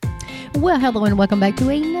Well, hello and welcome back to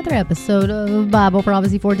another episode of Bible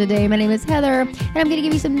Prophecy for today. My name is Heather, and I'm going to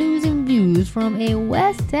give you some news and views from a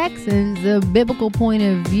West Texan's biblical point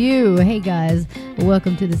of view. Hey guys,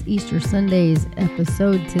 welcome to this Easter Sunday's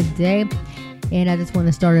episode today. And I just want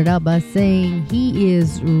to start it out by saying He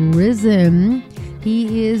is risen.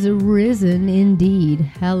 He is risen indeed.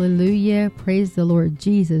 Hallelujah. Praise the Lord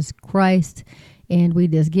Jesus Christ. And we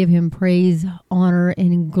just give Him praise, honor,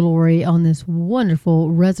 and glory on this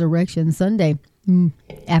wonderful Resurrection Sunday.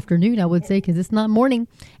 Afternoon, I would say, because it's not morning.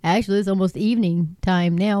 Actually, it's almost evening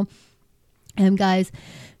time now. Guys,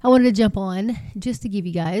 I wanted to jump on just to give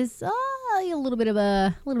you guys a little bit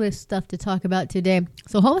of stuff to talk about today.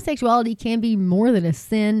 So homosexuality can be more than a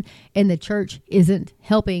sin, and the church isn't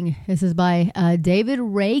helping. This is by David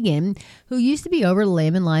Reagan, who used to be over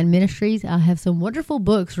Lamb and Lion Ministries. I have some wonderful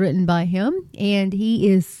books written by him, and he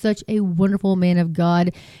is such a wonderful man of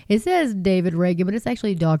God. It says David Reagan, but it's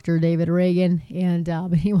actually Dr. David Reagan. And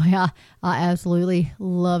but anyway, I absolutely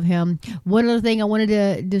love him. One other thing I wanted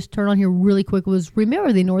to just turn on here really quick was,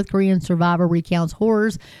 remember, the North Korean survivor recounts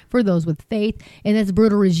horrors for those with faith, and this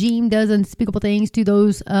brutal regime does unspeakable things to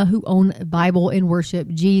those who own a Bible and worship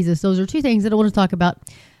Jesus. Those are two things that I want to talk about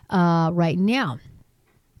right now.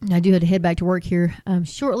 I do have to head back to work here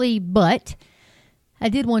shortly, but I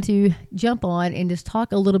did want to jump on and just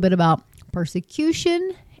talk a little bit about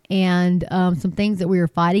persecution and some things that we are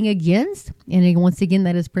fighting against. And once again,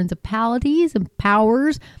 that is principalities and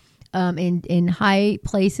powers in high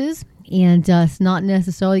places, and it's not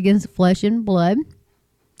necessarily against flesh and blood.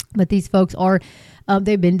 But these folks are,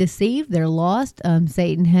 they've been deceived. They're lost.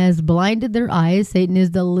 Satan has blinded their eyes. Satan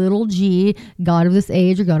is the little g, God of this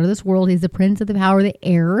age or God of this world. He's the prince of the power of the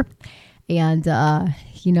air. And,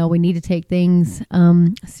 we need to take things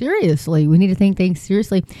seriously. We need to take things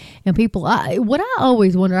seriously. And people, what I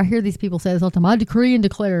always wonder, I hear these people say this all the time, I decree and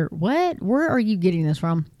declare. What? Where are you getting this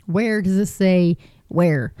from? Where does it say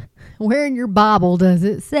where? Where in your Bible does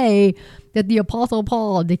it say that the Apostle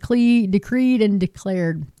Paul decreed and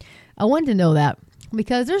declared? I want to know that,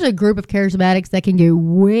 because there's a group of charismatics that can go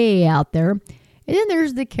way out there. And then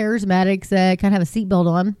there's the charismatics that kind of have a seatbelt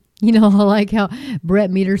on. You know, like how Brett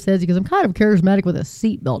Meter says, because I'm kind of charismatic with a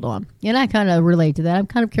seatbelt on. And I kind of relate to that. I'm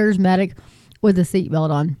kind of charismatic with a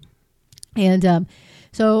seatbelt on. And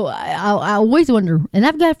so I always wonder, and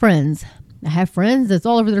I've got friends. I have friends that's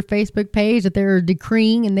all over their Facebook page that they're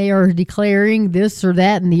decreeing and they are declaring this or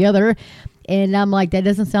that and the other. And I'm like, that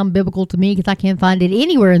doesn't sound biblical to me, because I can't find it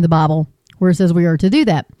anywhere in the Bible where it says we are to do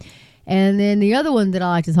that. And then the other one that I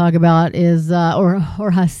like to talk about is, or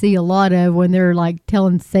I see a lot of, when they're like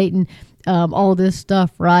telling Satan all this stuff,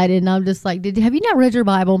 right? And I'm just like, have you not read your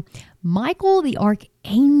Bible? Michael the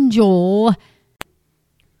archangel,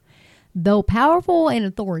 though powerful and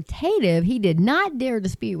authoritative, he did not dare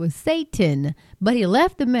dispute with Satan, but he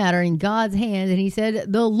left the matter in God's hands, and he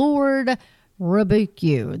said, the Lord rebuke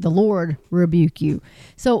you. The Lord rebuke you.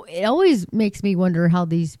 So it always makes me wonder how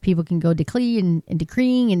these people can go decreeing and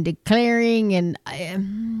declaring, and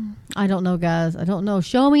I don't know, guys. I don't know.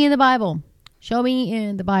 Show me in the Bible. Show me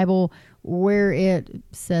in the Bible where it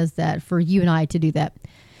says that for you and I to do that.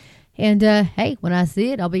 And, hey, when I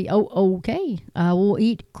see it, I'll be, okay, I will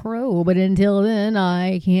eat crow. But until then,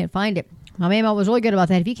 I can't find it. My mama was really good about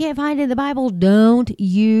that. If you can't find it in the Bible, don't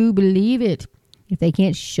you believe it. If they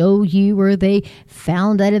can't show you where they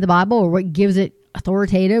found that in the Bible, or what gives it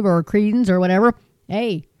authoritative or credence or whatever,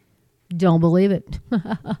 hey, don't believe it.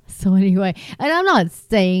 So anyway, and I'm not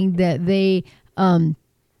saying that they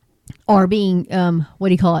are being, are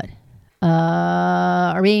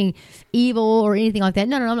being evil or anything like that.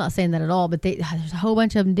 No, I'm not saying that at all. But there's a whole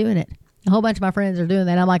bunch of them doing it. A whole bunch of my friends are doing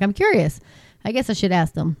that. I'm like, I'm curious. I guess I should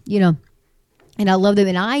ask them, And I love them.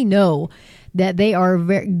 And I know that they are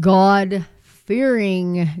very God-fearing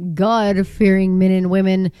men and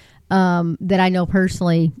women that I know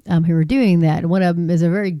personally who are doing that. And one of them is a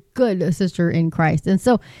very good sister in Christ. And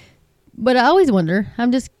so, but I always wonder.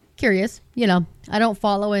 I'm just curious. I don't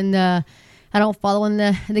follow in the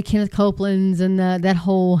Kenneth Copelands and that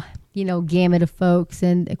whole, gamut of folks.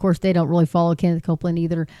 And of course, they don't really follow Kenneth Copeland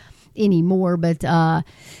either anymore. But,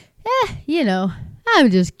 I'm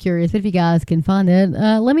just curious. If you guys can find it,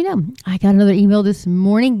 let me know. I got another email this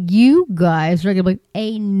morning. You guys are going to be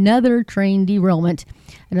another train derailment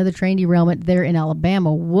there in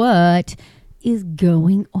Alabama. What is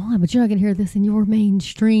going on? But you're not going to hear this in your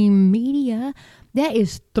mainstream media. That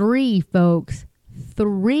is 3, folks.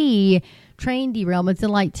 3 train derailments in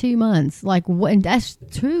like 2 months. Like what? And that's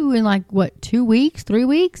 2 in like what? 2 weeks, 3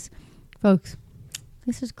 weeks, folks.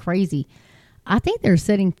 This is crazy. I think they're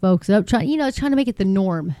setting folks up, trying to make it the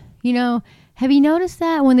norm. Have you noticed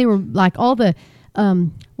that when they were like all the,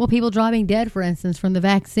 people dropping dead, for instance, from the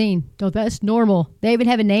vaccine? Oh, that's normal. They even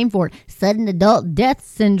have a name for it. Sudden adult death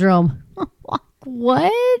syndrome.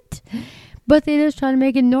 What? But they just try to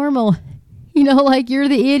make it normal. Like you're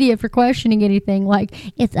the idiot for questioning anything. Like,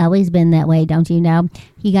 it's always been that way, don't you know?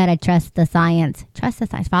 You got to trust the science. Trust the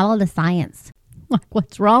science. Follow the science. Like,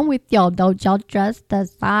 what's wrong with y'all? Don't y'all trust the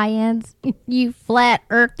science? You flat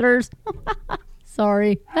earthers.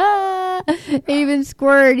 Sorry. Even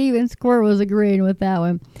Squirt was agreeing with that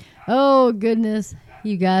one. Oh, goodness.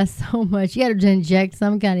 You guys so much. You got to inject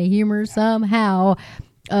some kind of humor somehow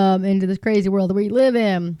into this crazy world that we live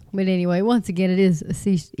in. But anyway, once again, it is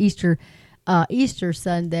Easter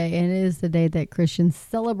Sunday, and it is the day that Christians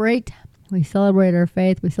celebrate. We celebrate our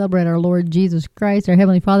faith. We celebrate our Lord Jesus Christ, our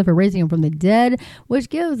Heavenly Father, for raising him from the dead, which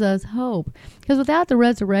gives us hope. Because without the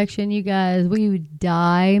resurrection, you guys, we would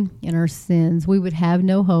die in our sins. We would have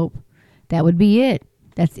no hope. That would be it.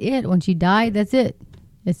 That's it. Once you die, that's it.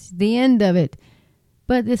 It's the end of it.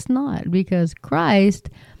 But it's not, because Christ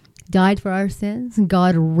died for our sins, and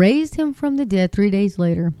God raised him from the dead 3 days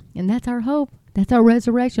later. And that's our hope. That's our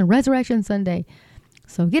resurrection. Resurrection Sunday.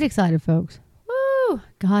 So get excited, folks. Woo!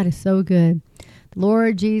 God is so good. The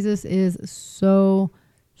Lord Jesus is so,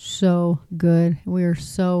 so good. We are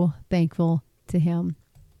so thankful to him.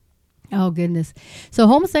 Oh, goodness. So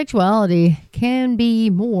homosexuality can be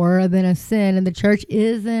more than a sin, and the church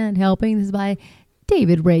isn't helping. This is by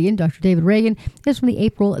David Reagan. Dr. David Reagan is from the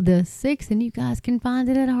April the 6th, and you guys can find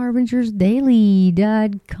it at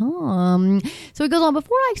harbingersdaily.com. So he goes on,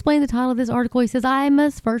 before I explain the title of this article, he says, I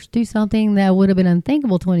must first do something that would have been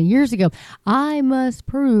unthinkable 20 years ago. I must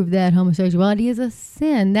prove that homosexuality is a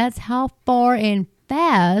sin. That's how far and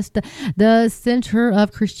fast the center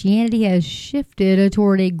of Christianity has shifted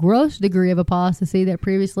toward a gross degree of apostasy that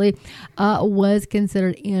previously was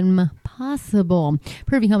considered impossible.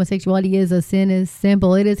 Proving homosexuality is a sin is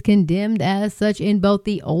simple. It is condemned as such in both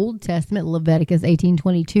the Old Testament, Leviticus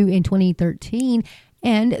 18:22 and 20:13,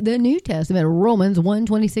 and the New Testament, Romans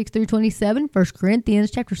 1:26 through 27, 1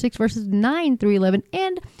 Corinthians chapter 6 verses 9 through 11,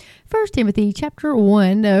 and 1 Timothy chapter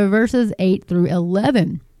 1 verses 8 through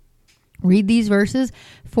 11. Read these verses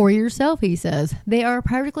for yourself, he says. They are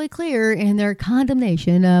perfectly clear in their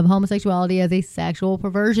condemnation of homosexuality as a sexual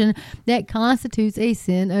perversion that constitutes a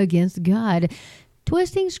sin against God.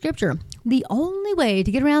 Twisting scripture. The only way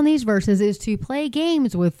to get around these verses is to play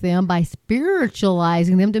games with them by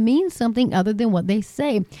spiritualizing them to mean something other than what they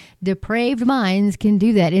say. Depraved minds can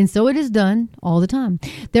do that, and so it is done all the time.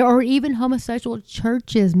 There are even homosexual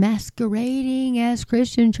churches masquerading as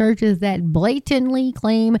Christian churches that blatantly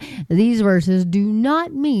claim these verses do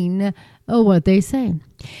not mean what they say.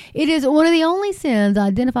 It is one of the only sins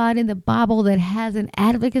identified in the Bible that has an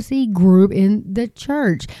advocacy group in the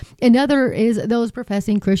church. Another is those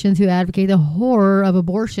professing Christians who advocate the horror of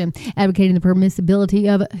abortion. Advocating the permissibility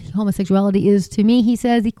of homosexuality is, to me, he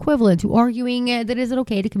says, equivalent to arguing that it isn't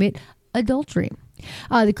okay to commit adultery.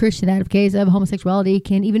 The Christian advocates of homosexuality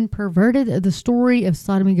can even perverted the story of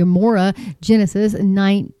Sodom and Gomorrah, Genesis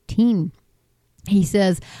 19. He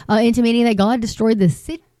says, intimating that God destroyed the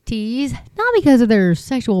city, not because of their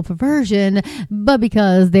sexual perversion, but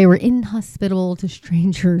because they were inhospitable to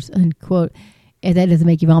strangers, unquote. If that doesn't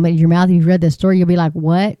make you vomit in your mouth, if you've read this story, you'll be like,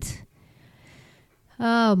 what?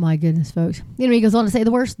 Oh, my goodness, folks. Anyway, he goes on to say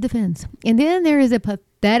the worst defense. And then there is a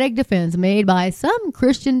pathetic defense made by some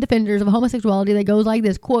Christian defenders of homosexuality that goes like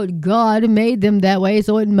this, quote, God made them that way,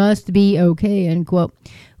 so it must be okay, unquote.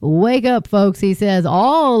 Wake up, folks, he says.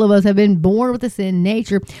 All of us have been born with a sin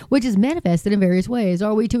nature, which is manifested in various ways.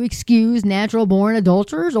 Are we to excuse natural-born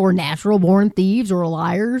adulterers or natural-born thieves or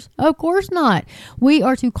liars? Of course not. We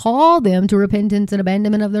are to call them to repentance and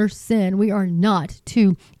abandonment of their sin. We are not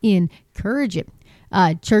to encourage it.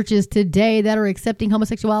 Churches today that are accepting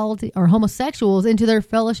homosexuality or homosexuals into their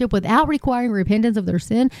fellowship without requiring repentance of their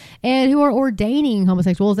sin, and who are ordaining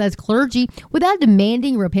homosexuals as clergy without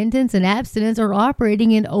demanding repentance and abstinence, are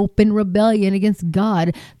operating in open rebellion against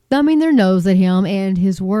God, thumbing their nose at him and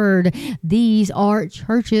his word. These are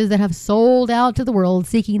churches that have sold out to the world,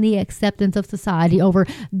 seeking the acceptance of society over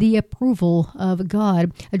the approval of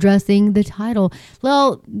God. Addressing the title.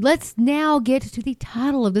 Well, let's now get to the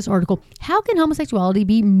title of this article. How can homosexuality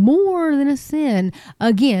be more than a sin?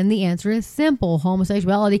 Again, the answer is simple.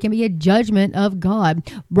 Homosexuality can be a judgment of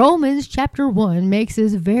God. Romans chapter 1 makes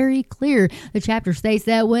this very clear. The chapter states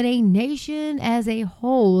that when a nation as a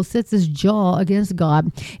whole sets its jaw against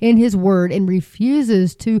God in his word and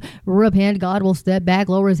refuses to repent, God will step back,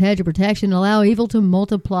 lower his hedge of protection, and allow evil to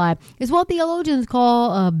multiply. It's what theologians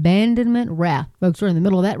call abandonment wrath. Folks, we're in the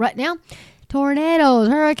middle of that right now. tornadoes,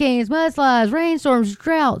 hurricanes, mudslides, rainstorms,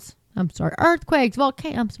 droughts. Earthquakes,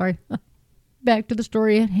 volcanoes. Back to the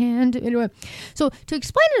story at hand. Anyway, so to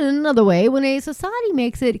explain it another way, when a society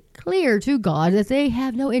makes it clear to God that they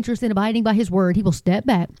have no interest in abiding by his word, he will step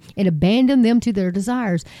back and abandon them to their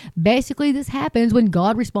desires. Basically, this happens when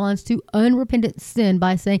God responds to unrepentant sin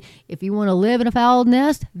by saying, if you want to live in a foul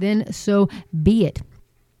nest, then so be it.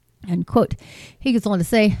 End quote. He goes on to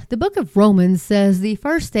say, the book of Romans says the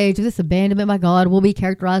first stage of this abandonment by God will be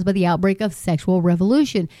characterized by the outbreak of sexual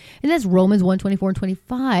revolution. And that's Romans 1:24 and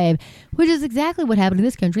 25, which is exactly what happened in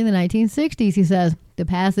this country in the 1960s, he says. The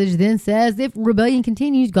passage then says, if rebellion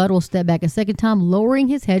continues, God will step back a second time, lowering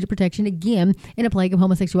his hedge of protection again, and a plague of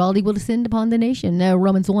homosexuality will descend upon the nation. Now,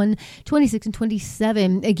 Romans 1:26 and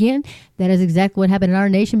 27. Again, that is exactly what happened in our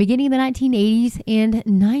nation beginning in the 1980s and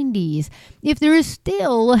 90s. If there is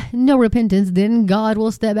still no repentance, then God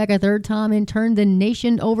will step back a third time and turn the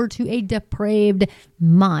nation over to a depraved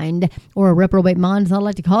mind, or a reprobate mind, as I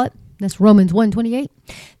like to call it. That's Romans 1:28.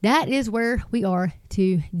 That is where we are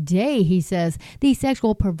today, he says. The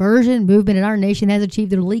sexual perversion movement in our nation has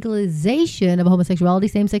achieved the legalization of homosexuality,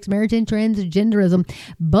 same-sex marriage, and transgenderism.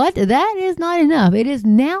 But that is not enough. It is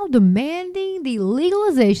now demanding the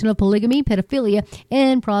legalization of polygamy, pedophilia,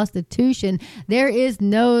 and prostitution. There is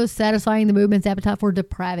no satisfying the movement's appetite for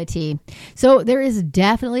depravity. So there is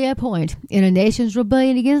definitely a point in a nation's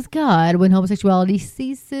rebellion against God when homosexuality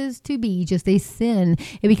ceases to be just a sin.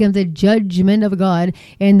 It becomes a judgment of God,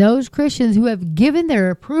 and those Christians who have given their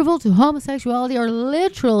approval to homosexuality are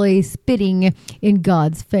literally spitting in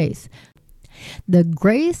God's face. The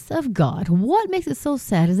grace of God. What makes it so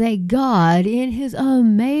sad is that God, in his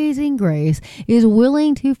amazing grace, is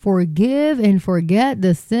willing to forgive and forget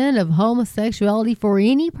the sin of homosexuality for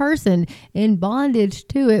any person in bondage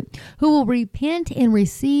to it who will repent and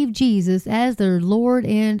receive Jesus as their Lord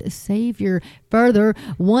and Savior. Further,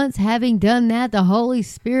 once having done that, the Holy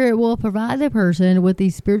Spirit will provide the person with the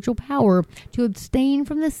spiritual power to abstain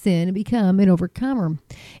from the sin and become an overcomer.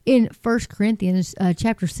 In 1 Corinthians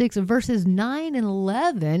chapter 6, verses 9 and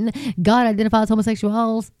 11, God identifies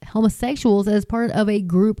homosexuals as part of a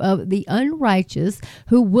group of the unrighteous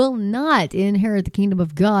who will not inherit the kingdom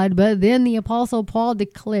of God. But then the Apostle Paul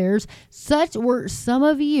declares, such were some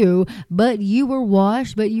of you, but you were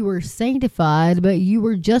washed, but you were sanctified, but you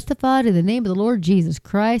were justified in the name of the Lord Jesus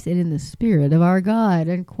Christ and in the Spirit of our God.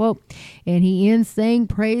 End quote. And he ends saying,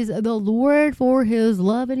 praise the Lord for his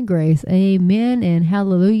love and grace. Amen and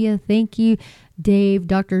hallelujah. Thank you,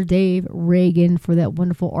 Dr. Dave Reagan, for that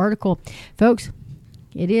wonderful article. Folks,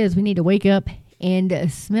 it is. We need to wake up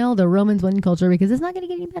and smell the Romans 1 culture, because it's not going to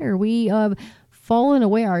get any better. We have fallen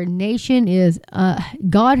away. Our nation is,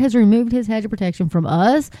 God has removed his hedge of protection from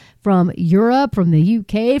us, from Europe, from the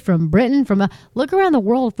UK, from Britain, look around the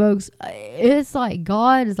world, folks. It's like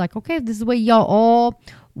God is like, okay, this is the way y'all all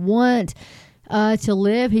want to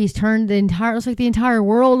live. He's turned the entire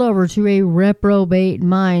world over to a reprobate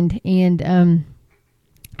mind. And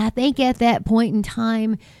I think at that point in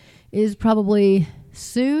time is probably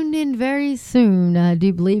soon, and very soon. I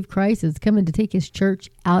do believe Christ is coming to take his church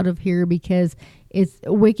out of here, because its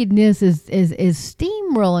wickedness is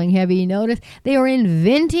steamrolling. Have you noticed? They are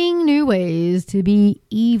inventing new ways to be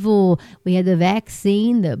evil. We had the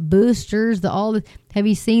vaccine, the boosters, have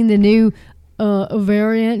you seen the new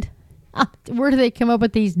variant? Where do they come up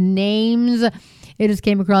with these names? It just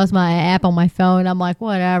came across my app on my phone. I'm like,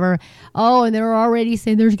 whatever. Oh, and they're already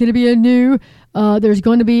saying there's going to be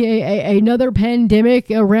another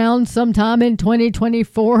pandemic around sometime in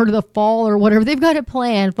 2024 to the fall or whatever. They've got it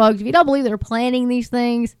planned, folks. If you don't believe they're planning these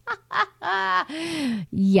things,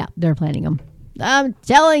 yeah, they're planning them. I'm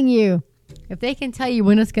telling you, if they can tell you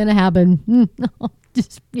when it's going to happen,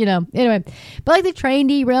 just, anyway. But like the train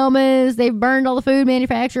derailments, they've burned all the food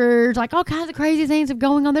manufacturers, like all kinds of crazy things are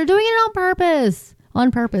going on. They're doing it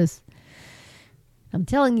on purpose. I'm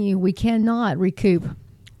telling you, we cannot recoup.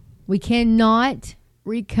 We cannot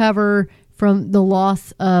recover from the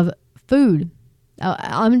loss of food.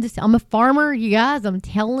 I'm a farmer, you guys. I'm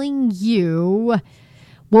telling you,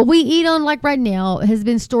 what we eat on like right now has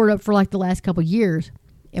been stored up for like the last couple of years.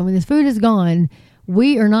 And when this food is gone,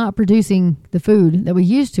 we are not producing the food that we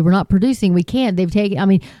used to. We're not producing. We can't. They've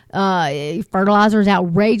taken, fertilizer is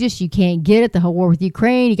outrageous. You can't get it. The whole war with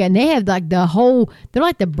Ukraine. And they have like they're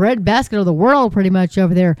like the breadbasket of the world pretty much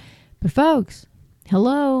over there. But folks,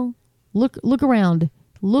 hello, look around.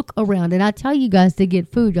 Look around. And I tell you guys to get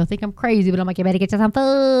food. Y'all think I'm crazy, but I'm like, you better get you some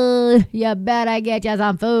food. You better get you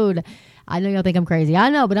some food. I know y'all think I'm crazy. I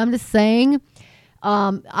know, but I'm just saying,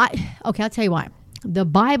 I'll tell you why. the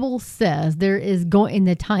Bible says there is going in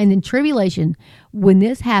the time in tribulation, when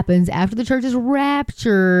this happens after the church is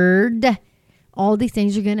raptured, all these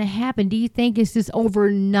things are going to happen. Do you think it's just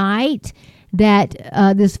overnight that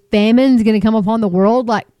this famine is going to come upon the world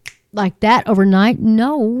like that overnight?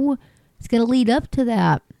 No, it's going to lead up to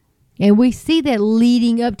that. And we see that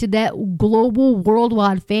leading up to that global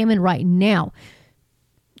worldwide famine right now.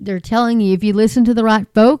 They're telling you, if you listen to the right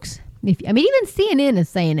folks, even CNN is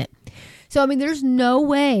saying it. So, there's no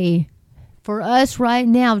way for us right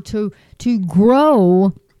now to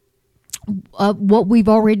grow what we've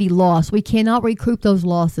already lost. We cannot recoup those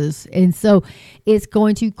losses. And so it's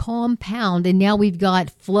going to compound. And now we've got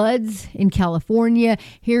floods in California.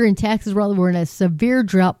 Here in Texas, we're in a severe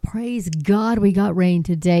drought. Praise God, we got rain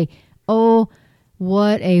today. Oh,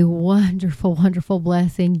 what a wonderful, wonderful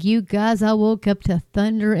blessing. You guys, I woke up to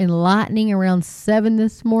thunder and lightning around 7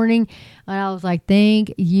 this morning. And I was like,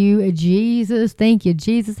 thank you, Jesus. Thank you,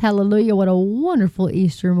 Jesus. Hallelujah. What a wonderful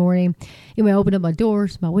Easter morning. Anyway, I opened up my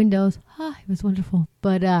doors, my windows. It was wonderful.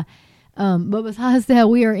 But besides that,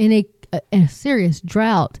 we are in a serious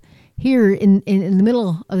drought here in the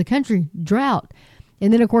middle of the country. Drought.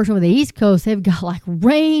 And then, of course, on the East Coast, they've got like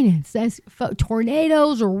rain and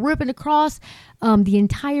tornadoes are ripping across the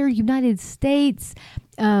entire United States.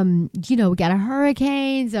 We got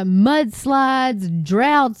hurricanes, mudslides,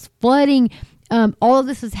 droughts, flooding. All of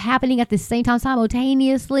this is happening at the same time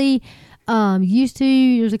simultaneously.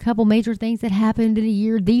 There's a couple major things that happened in a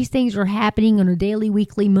year. These things are happening on a daily,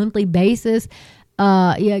 weekly, monthly basis.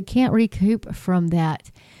 Can't recoup from that.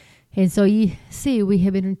 And so you see, we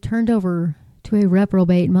have been turned over to a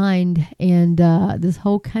reprobate mind, and this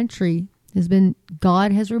whole country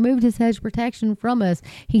God has removed his hedge of protection from us.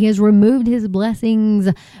 He has removed his blessings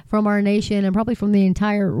from our nation and probably from the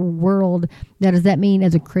entire world. Now, does that mean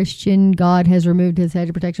as a Christian, God has removed his hedge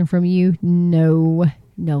of protection from you? No,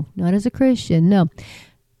 not as a Christian, no.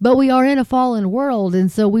 But we are in a fallen world,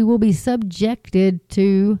 and so we will be subjected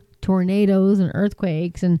to tornadoes and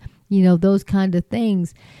earthquakes and, those kind of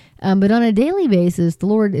things. But on a daily basis, the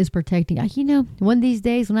Lord is protecting. One of these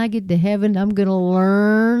days when I get to heaven, I'm going to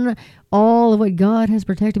learn all of what God has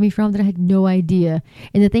protected me from that I had no idea.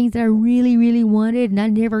 And the things that I really, really wanted and I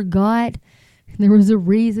never got, there was a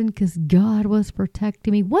reason, because God was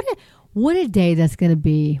protecting me. What a day that's going to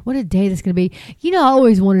be. What a day that's going to be. I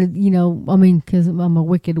always wanted, because I'm a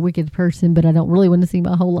wicked, wicked person, but I don't really want to see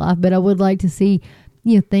my whole life. But I would like to see,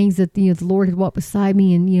 things that, the Lord had walked beside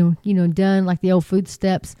me and, done, like the old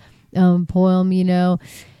footsteps poem,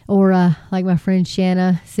 or like my friend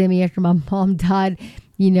Shanna sent me after my mom died,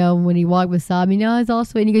 when he walked beside me. It's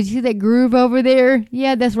also, and he goes, you see that groove over there?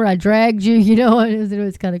 Yeah, that's where I dragged you, and it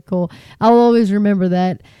was kind of cool. I will always remember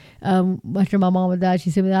that. After my mama died, she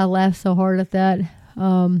said, I laughed so hard at that.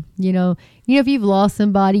 If you've lost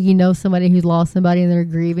somebody, somebody who's lost somebody and they're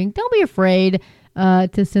grieving, don't be afraid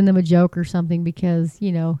to send them a joke or something, because,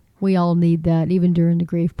 we all need that even during the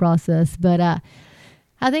grief process. But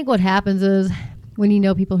I think what happens is when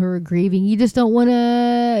people who are grieving, you just don't want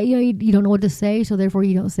to, you don't know what to say. So therefore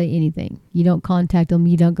you don't say anything. You don't contact them.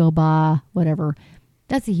 You don't go by, whatever.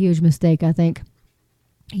 That's a huge mistake, I think.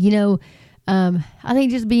 I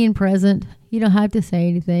think just being present, you don't have to say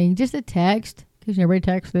anything. Just a text, because everybody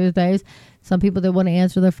texts these days. Some people that want to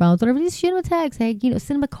answer their phones, whatever, just shoot them a text. Hey, send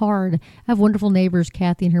them a card. I have wonderful neighbors,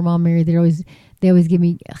 Kathy and her mom Mary. They always give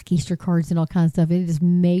me Easter cards and all kinds of stuff. It just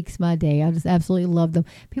makes my day. I just absolutely love them.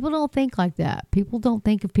 People don't think like that. People don't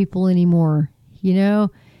think of people anymore.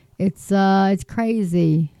 It's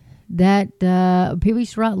crazy that people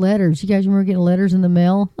used to write letters. You guys remember getting letters in the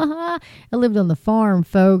mail? I lived on the farm,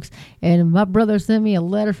 folks, and my brother sent me a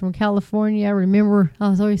letter from California. I remember I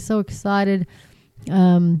was always so excited.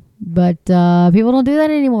 But people don't do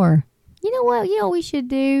that anymore. You know what we should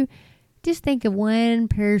do? Just think of one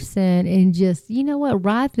person and just,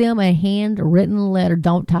 write them a handwritten letter.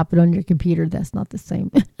 Don't type it on your computer. That's not the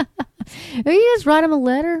same. Or you just write them a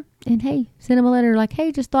letter and, hey, send them a letter like,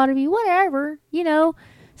 hey, just thought of you, whatever,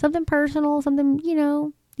 something personal, something,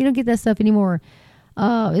 you don't get that stuff anymore.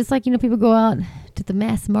 It's like, people go out to the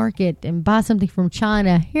mass market and buy something from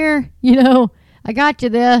China. Here, I got you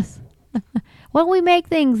this. Why don't we make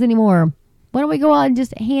things anymore? Why don't we go out and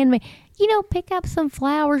just handmade, pick up some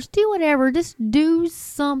flowers, do whatever, just do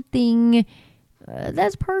something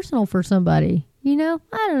that's personal for somebody, I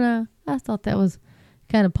don't know. I thought that was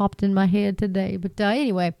kind of popped in my head today. But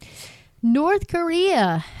anyway, North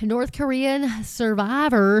Korean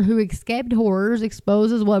survivor who escaped horrors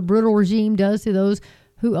exposes what brutal regime does to those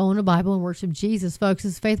who own a Bible and worship Jesus. Folks,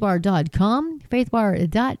 this is faithwire.com,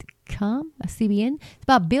 CBN. It's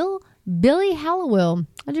about Bill Billy Hallowell,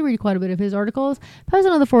 I do read quite a bit of his articles,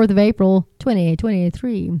 posted on the 4th of April,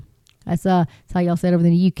 2023. That's how y'all said over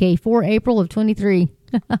in the UK, 4 April of 23.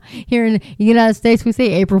 Here in the United States, we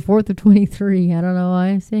say April 4th of 23. I don't know why.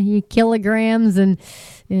 I say kilograms and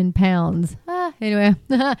in pounds. Anyway,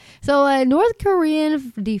 so North Korean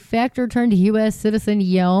defector turned U.S. citizen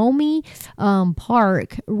Yeomi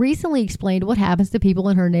Park recently explained what happens to people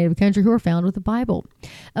in her native country who are found with the Bible.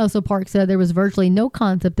 So Park said there was virtually no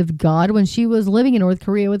concept of God when she was living in North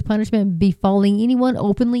Korea, with punishment befalling anyone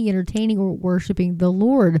openly entertaining or worshiping the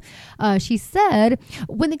Lord. She said,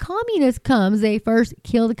 when the communists comes, they first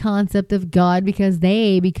kill the concept of God because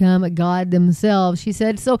they become God themselves. She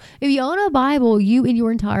said, so if you own a Bible, you and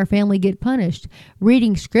your entire family get punished.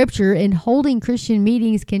 Reading scripture and holding Christian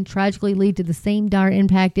meetings can tragically lead to the same dire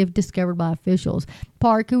impact if discovered by officials.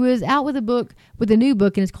 Park, who is out with a new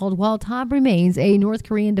book, and it's called While Time Remains, a North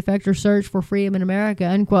Korean defector search for freedom in America,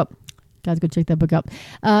 unquote. Guys, go check that book out.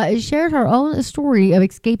 Shared her own story of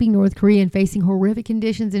escaping North Korea and facing horrific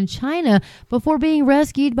conditions in China before being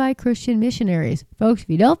rescued by Christian missionaries. Folks,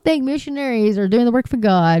 if you don't think missionaries are doing the work for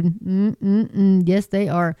God, yes, they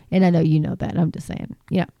are. And I know you know that. I'm just saying.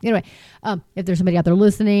 Anyway, if there's somebody out there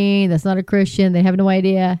listening that's not a Christian, they have no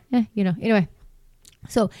idea. Anyway.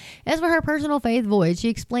 So, as for her personal faith voyage, she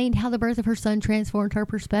explained how the birth of her son transformed her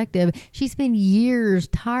perspective. She spent years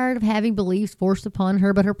tired of having beliefs forced upon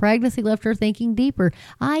her, but her pregnancy left her thinking deeper.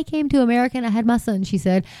 I came to America and I had my son, she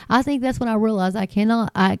said. I think that's when I realized I cannot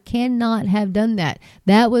have done that.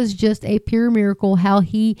 That was just a pure miracle how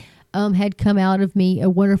he had come out of me, a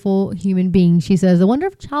wonderful human being. She says the wonder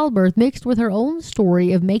of childbirth mixed with her own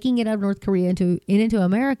story of making it out of North Korea into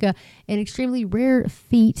America, an extremely rare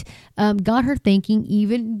feat, got her thinking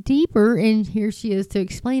even deeper. And here she is to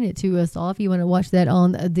explain it to us all. If you want to watch that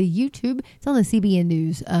on the YouTube, it's on the CBN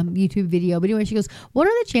News YouTube video. But anyway, she goes, what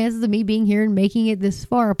are the chances of me being here and making it this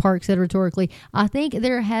far? Park said rhetorically, I think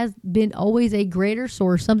there has been always a greater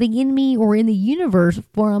source, something in me or in the universe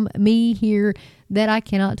from me here that I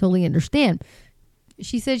cannot totally understand.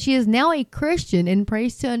 She said she is now a Christian and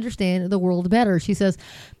prays to understand the world better. She says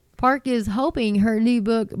Park is hoping her new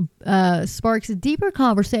book sparks deeper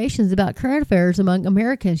conversations about current affairs among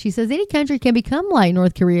Americans. She says any country can become like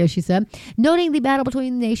North Korea, she said, noting the battle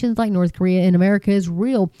between nations like North Korea and America is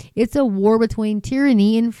real. It's a war between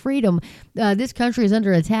tyranny and freedom. This country is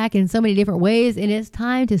under attack in so many different ways, and it's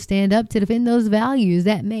time to stand up to defend those values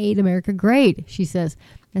that made America great, she says.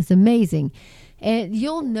 That's amazing. And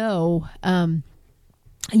you'll know,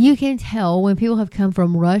 you can tell when people have come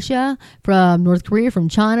from Russia, from North Korea, from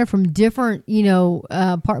China, from different,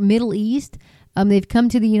 Middle East. They've come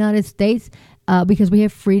to the United States because we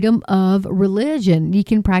have freedom of religion. You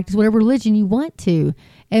can practice whatever religion you want to.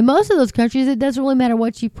 And most of those countries, it doesn't really matter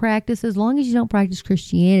what you practice as long as you don't practice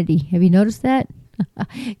Christianity. Have you noticed that?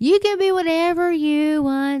 You can be whatever you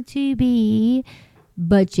want to be,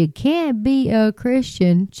 but you can't be a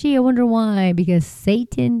Christian. Gee, I wonder why. Because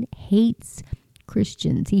Satan hates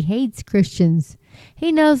Christians. He hates Christians.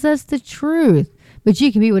 He knows that's the truth. But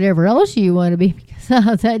you can be whatever else you want to be,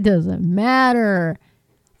 because that doesn't matter.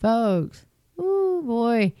 Folks, oh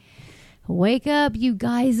boy. Wake up, you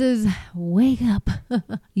guys. Wake up.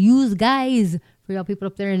 Use guys. For y'all people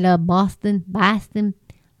up there in Boston.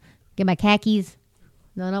 Get my khakis.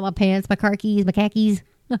 No, not my pants. My car keys. My khakis.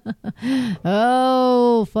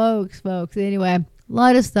 Oh, folks. Anyway, a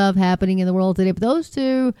lot of stuff happening in the world today. But those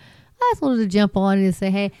two, I just wanted to jump on and say,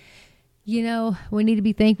 hey, we need to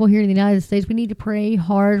be thankful here in the United States. We need to pray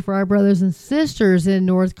hard for our brothers and sisters in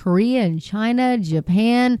North Korea and China,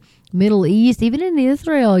 Japan, Middle East, even in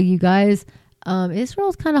Israel, you guys.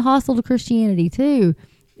 Israel's kind of hostile to Christianity, too.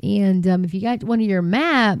 And if you got one of your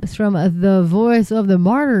maps from the Voice of the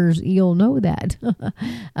Martyrs, you'll know that.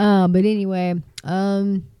 But anyway,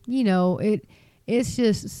 it's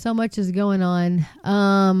just so much is going on.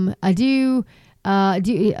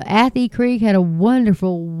 Athey Creek had a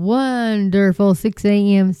wonderful 6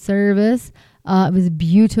 a.m. service. It was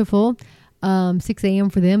beautiful. 6 a.m.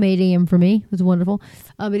 for them, 8 a.m. for me. It was wonderful.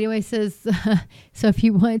 But anyway, it says, so if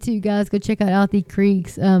you want to, guys, go check out Athey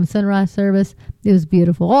Creek's sunrise service. It was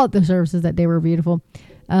beautiful. All the services that day were beautiful.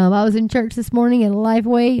 I was in church this morning at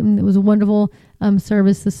Lifeway, and it was a wonderful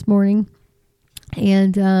service this morning.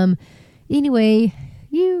 And anyway,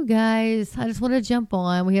 you guys, I just want to jump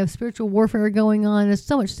on. We have spiritual warfare going on. There's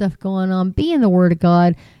so much stuff going on. Be in the Word of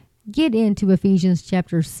God. Get into Ephesians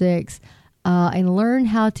chapter 6 and learn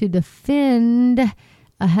how to defend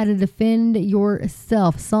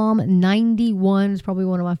yourself. Psalm 91 is probably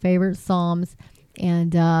one of my favorite Psalms.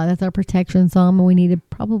 And that's our protection Psalm. And we need to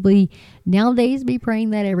probably nowadays be praying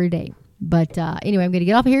that every day. But anyway, I'm going to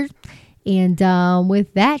get off of here. And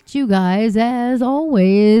with that, you guys, as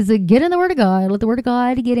always, get in the Word of God. Let the Word of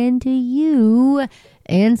God get into you.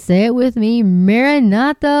 And say it with me,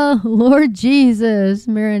 Maranatha, Lord Jesus,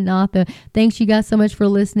 Maranatha. Thanks you guys so much for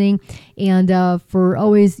listening and for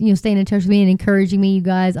always, staying in touch with me and encouraging me, you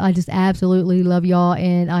guys. I just absolutely love y'all,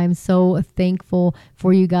 and I'm so thankful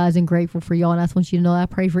for you guys and grateful for y'all. And I just want you to know I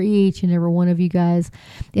pray for each and every one of you guys.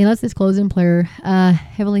 And let's just close in prayer.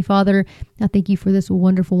 Heavenly Father, I thank you for this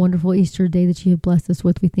wonderful, wonderful Easter day that you have blessed us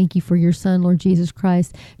with. We thank you for your Son, Lord Jesus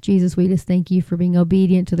Christ. Jesus, we just thank you for being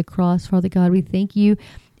obedient to the cross. Father God, we thank you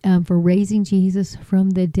for raising Jesus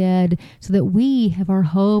from the dead so that we have our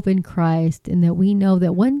hope in Christ, and that we know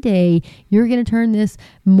that one day you're going to turn this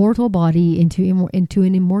mortal body into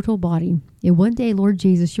an immortal body. And one day, Lord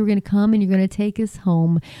Jesus, you're going to come and you're going to take us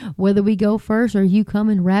home, whether we go first or you come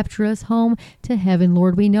and rapture us home to heaven.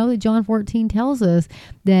 Lord, we know that John 14 tells us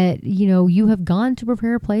that, you have gone to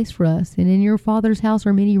prepare a place for us. And in your Father's house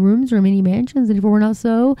are many rooms or many mansions. And if it were not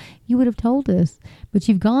so, you would have told us. But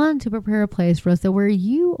you've gone to prepare a place for us, that where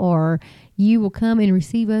you are, you will come and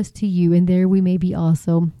receive us to you. And there we may be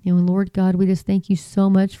also. And Lord God, we just thank you so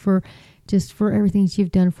much for everything that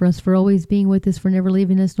you've done for us, for always being with us, for never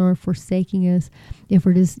leaving us nor forsaking us, and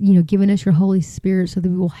for just, giving us your Holy Spirit so that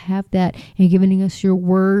we will have that, and giving us your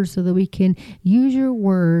word so that we can use your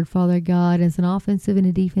word, Father God, as an offensive and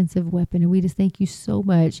a defensive weapon. And we just thank you so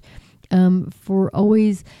much for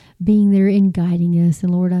always being there and guiding us.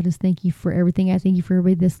 And Lord, I just thank you for everything. I thank you for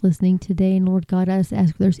everybody that's listening today. And Lord God, I just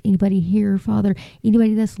ask if there's anybody here, Father,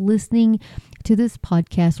 anybody that's listening to this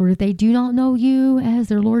podcast, Lord, if they do not know you as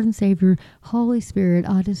their Lord and Savior, Holy Spirit,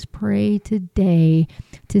 I just pray today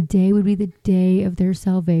would be the day of their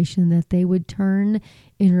salvation, that they would turn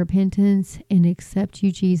in repentance and accept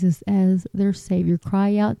you, Jesus, as their Savior.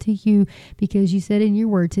 Cry out to you, because you said in your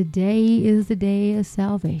word, today is the day of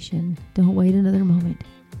salvation. Don't wait another moment.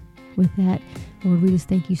 With that, Lord, we just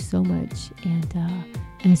thank you so much, and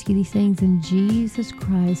ask you these things in Jesus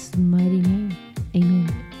Christ's mighty name.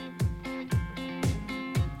 Amen.